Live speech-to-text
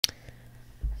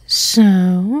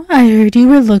So, I heard you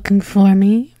were looking for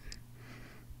me.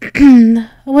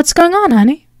 What's going on,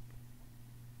 honey?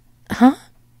 Huh?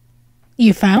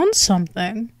 You found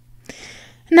something?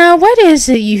 Now, what is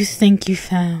it you think you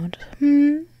found?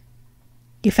 You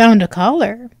found a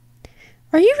collar.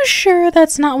 Are you sure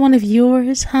that's not one of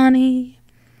yours, honey?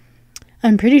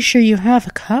 I'm pretty sure you have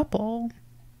a couple.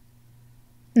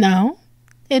 No?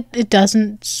 It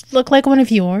doesn't look like one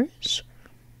of yours?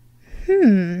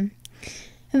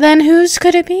 Then whose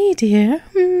could it be, dear?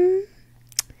 Do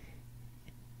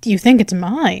you think it's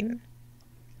mine?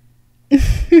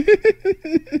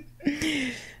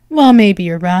 Well, maybe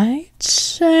you're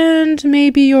right, and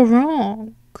maybe you're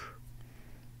wrong.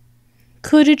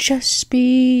 Could it just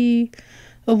be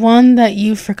one that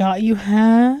you forgot you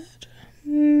had?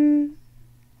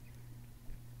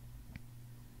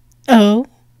 Oh?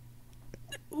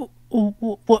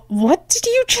 What did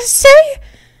you just say?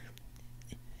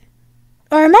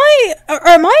 Are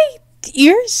my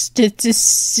ears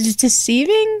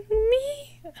deceiving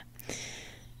me?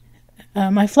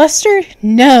 Am I flustered?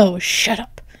 No, shut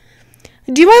up.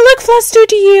 Do I look flustered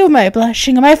to you? Am I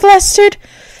blushing? Am I flustered?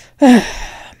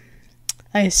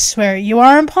 I swear you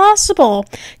are impossible,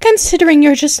 considering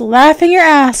you're just laughing your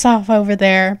ass off over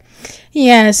there.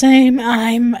 Yes,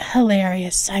 I'm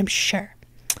hilarious, I'm sure.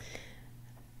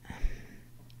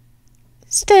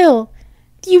 Still,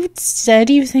 you said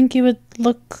you think it would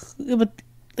look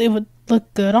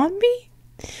good on me?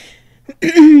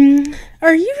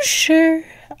 Are you sure?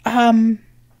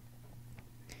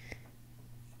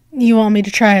 You want me to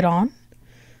try it on?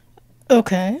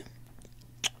 Okay.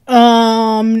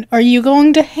 Are you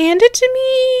going to hand it to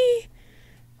me?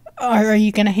 Are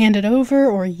you going to hand it over,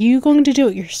 or are you going to do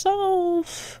it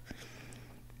yourself?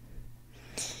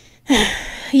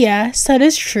 Yes, that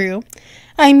is true.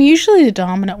 I'm usually the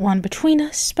dominant one between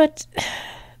us, but...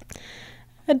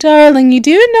 Darling, you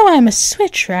do know I'm a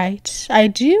switch, right? I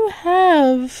do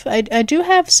have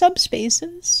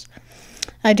subspaces.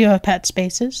 I do have pet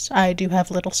spaces. I do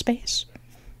have little space.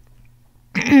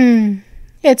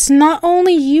 It's not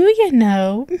only you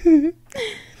know.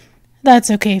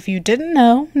 That's okay if you didn't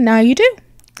know. Now you do.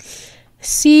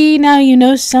 See, now you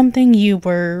know something you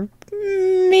were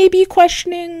maybe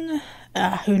questioning.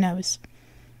 Who knows?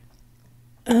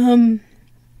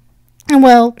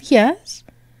 Well, yes.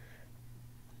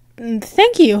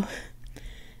 Thank you.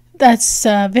 That's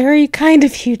very kind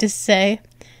of you to say.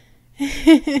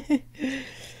 You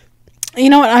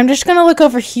know what? I'm just gonna look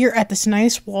over here at this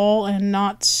nice wall and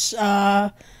not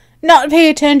pay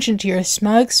attention to your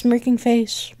smug, smirking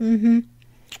face.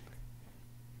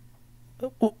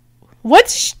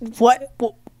 What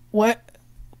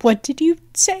did you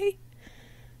say?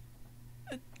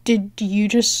 Did you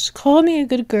just call me a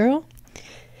good girl?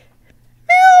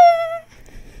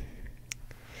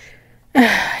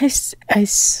 I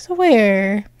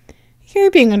swear,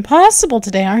 you're being impossible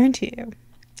today, aren't you?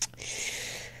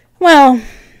 Well,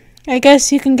 I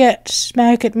guess you can get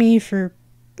back at me for,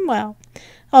 well,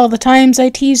 all the times I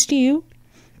teased you.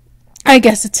 I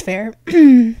guess it's fair.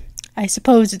 I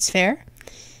suppose it's fair.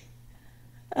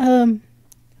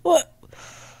 What?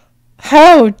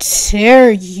 How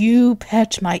dare you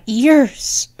pet my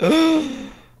ears? Well,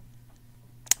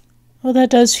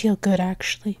 that does feel good,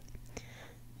 actually.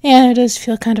 Yeah, it does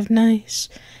feel kind of nice.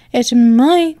 It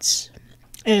might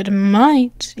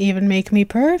even make me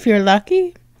purr if you're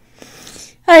lucky.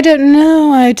 I don't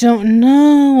know.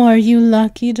 Are you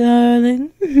lucky,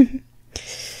 darling?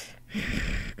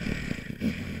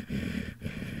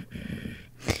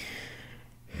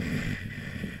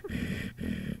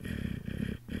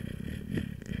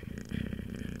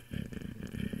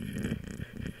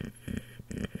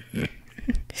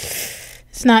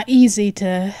 It's not easy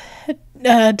to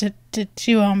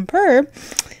purr.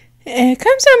 It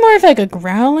comes out more of like a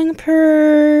growling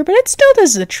purr, but it still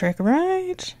does the trick,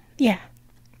 right? Yeah.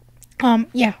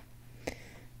 Yeah.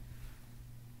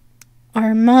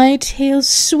 Are my tails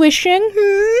swishing?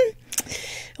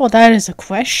 Well, that is a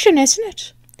question, isn't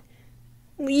it?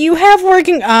 You have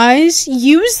working eyes.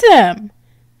 Use them.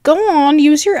 Go on,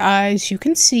 use your eyes. You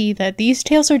can see that these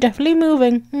tails are definitely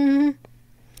moving.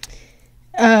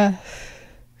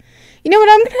 You know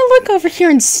what? I'm gonna look over here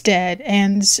instead,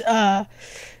 and,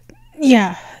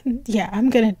 yeah, I'm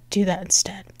gonna do that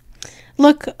instead.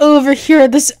 Look over here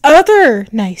at this other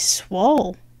nice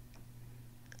wall.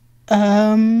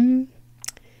 You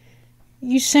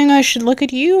saying I should look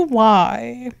at you?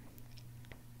 Why?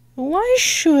 Why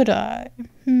should I?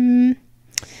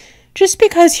 Just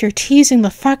because you're teasing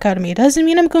the fuck out of me doesn't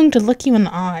mean I'm going to look you in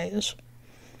the eyes.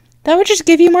 That would just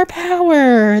give you more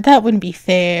power. That wouldn't be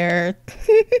fair.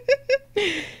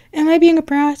 Am I being a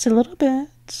brat? A little bit.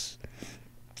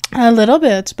 A little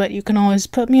bit, but you can always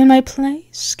put me in my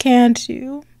place, can't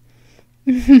you?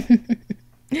 I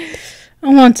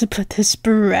want to put this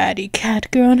bratty cat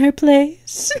girl in her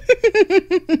place.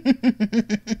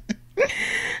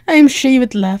 I'm sure you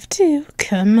would love to.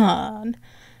 Come on.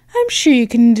 I'm sure you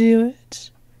can do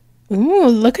it. Ooh,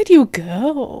 look at you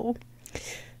go.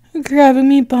 Grabbing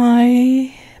me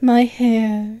by my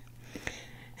hair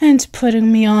and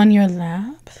putting me on your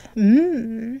lap.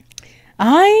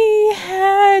 I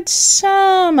had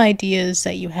some ideas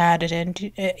that you had it in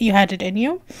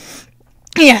you.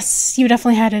 Yes, you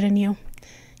definitely had it in you.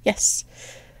 Yes.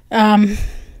 What?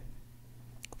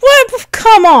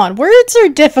 Come on, words are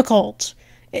difficult.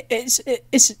 It's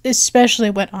especially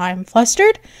when I'm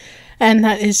flustered, and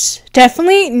that is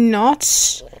definitely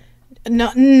not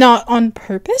on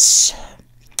purpose.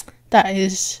 That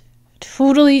is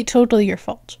totally your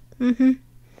fault.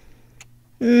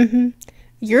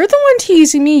 You're the one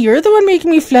teasing me. You're the one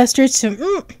making me flustered.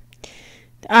 So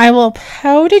I will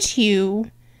pout at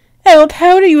you. I will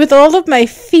powder you with all of my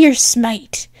fierce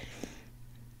might.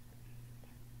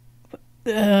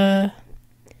 I'm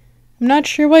not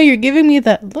sure why you're giving me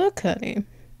that look, honey.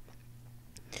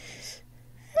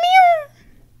 Meow.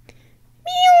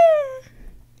 Meow.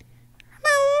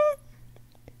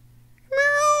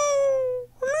 Meow.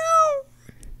 Meow.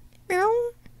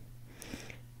 Meow.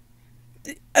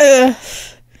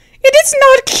 It is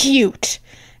not cute.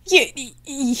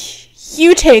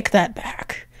 You take that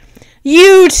back.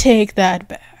 You take that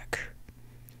back.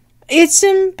 It's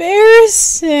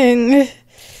embarrassing.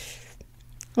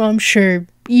 Well, I'm sure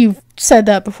you've said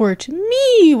that before to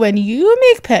me when you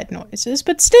make pet noises,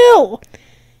 but still,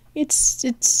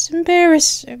 it's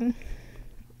embarrassing.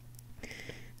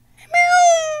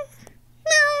 Meow,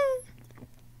 meow,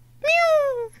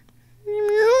 meow,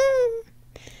 meow,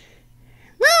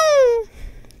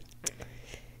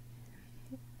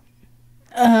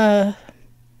 meow.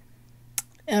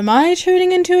 Am I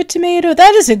turning into a tomato?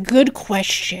 That is a good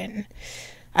question.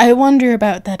 I wonder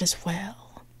about that as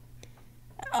well.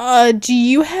 Do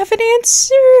you have an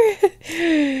answer?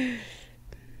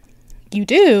 You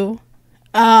do?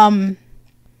 Well,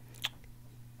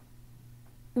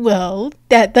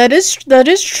 that is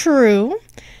true.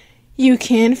 You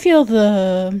can feel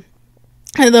the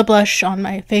blush on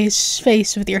my face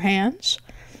with your hands.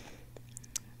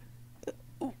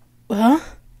 Huh?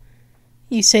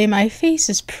 You say my face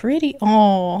is pretty.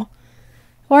 Aw.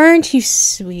 Aren't you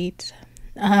sweet?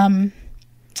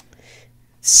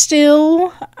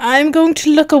 Still, I'm going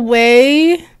to look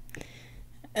away.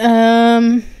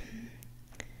 Yeah,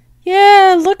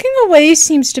 looking away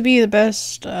seems to be the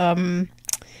best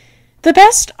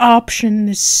option in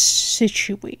this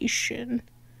situation.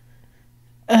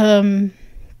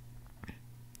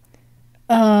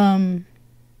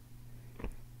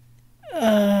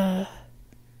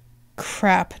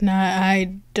 Crap, now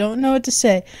I don't know what to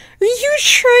say. Are you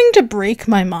trying to break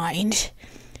my mind?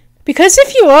 Because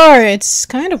if you are, it's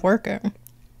kind of working.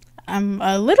 I'm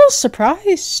a little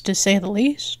surprised, to say the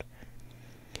least.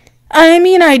 I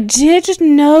mean, I did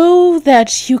know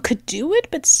that you could do it,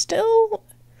 but still...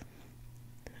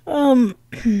 You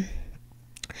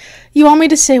want me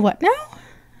to say what now?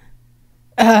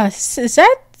 Is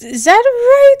that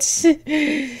right?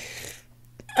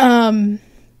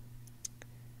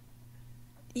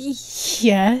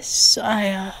 Yes,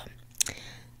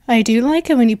 I do like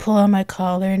it when you pull on my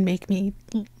collar and make me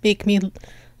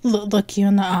look you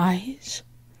in the eyes.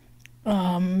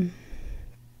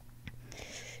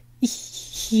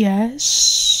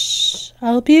 Yes,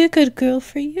 I'll be a good girl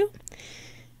for you.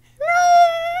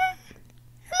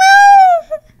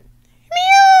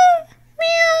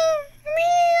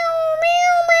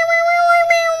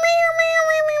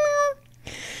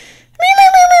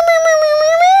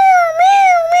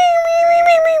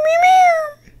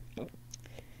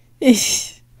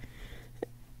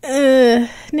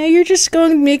 Now you're just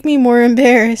going to make me more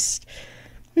embarrassed.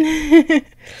 At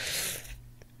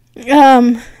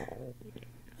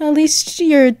least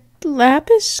your lap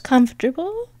is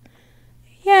comfortable.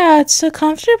 Yeah, it's a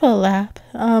comfortable lap.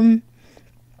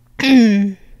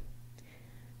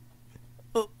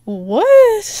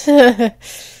 What?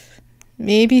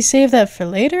 Maybe save that for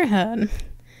later, hon.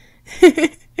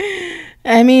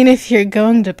 I mean, if you're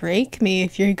going to break me,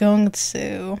 if you're going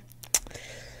to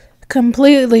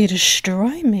completely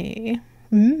destroy me,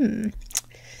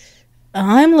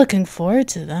 I'm looking forward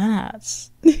to that.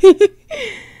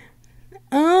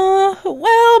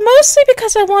 Well, mostly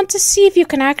because I want to see if you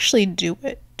can actually do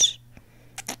it.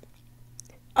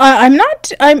 I'm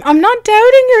not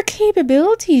doubting your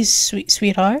capabilities,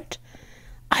 sweetheart.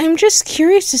 I'm just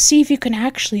curious to see if you can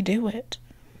actually do it.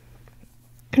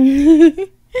 Meow.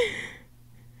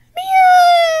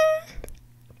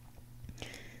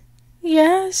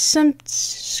 Yes, some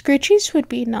scritchies would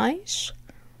be nice.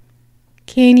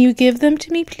 Can you give them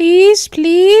to me, please?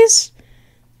 Please?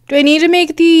 Do I need to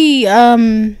make the,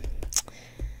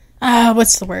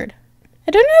 what's the word?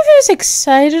 I don't know if it was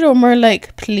excited or more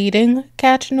like pleading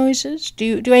cat noises.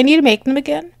 Do I need to make them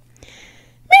again?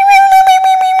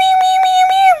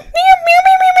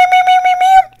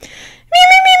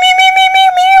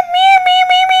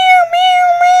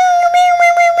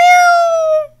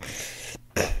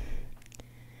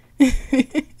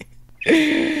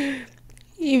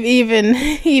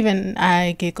 Even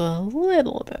I giggle a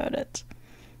little about it.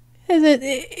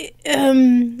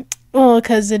 Well,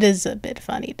 because it is a bit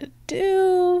funny to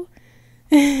do.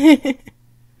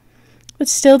 But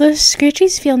still, the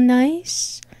scritchies feel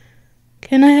nice.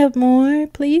 Can I have more,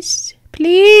 please?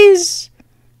 Please?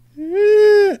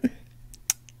 I'm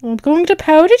going to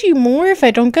pout at you more if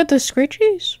I don't get the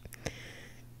scritchies.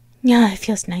 Yeah, it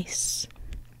feels nice.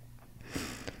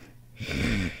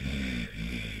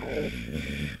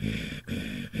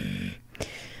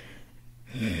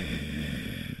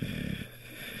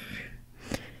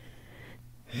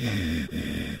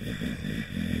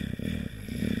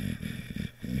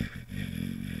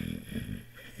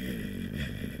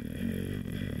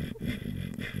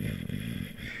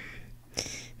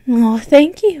 Oh,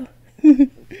 thank you.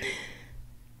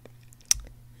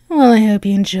 Well, I hope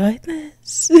you enjoyed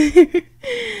this.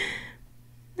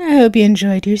 I hope you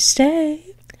enjoyed your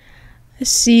stay.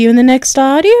 See you in the next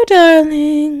audio,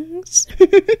 darlings.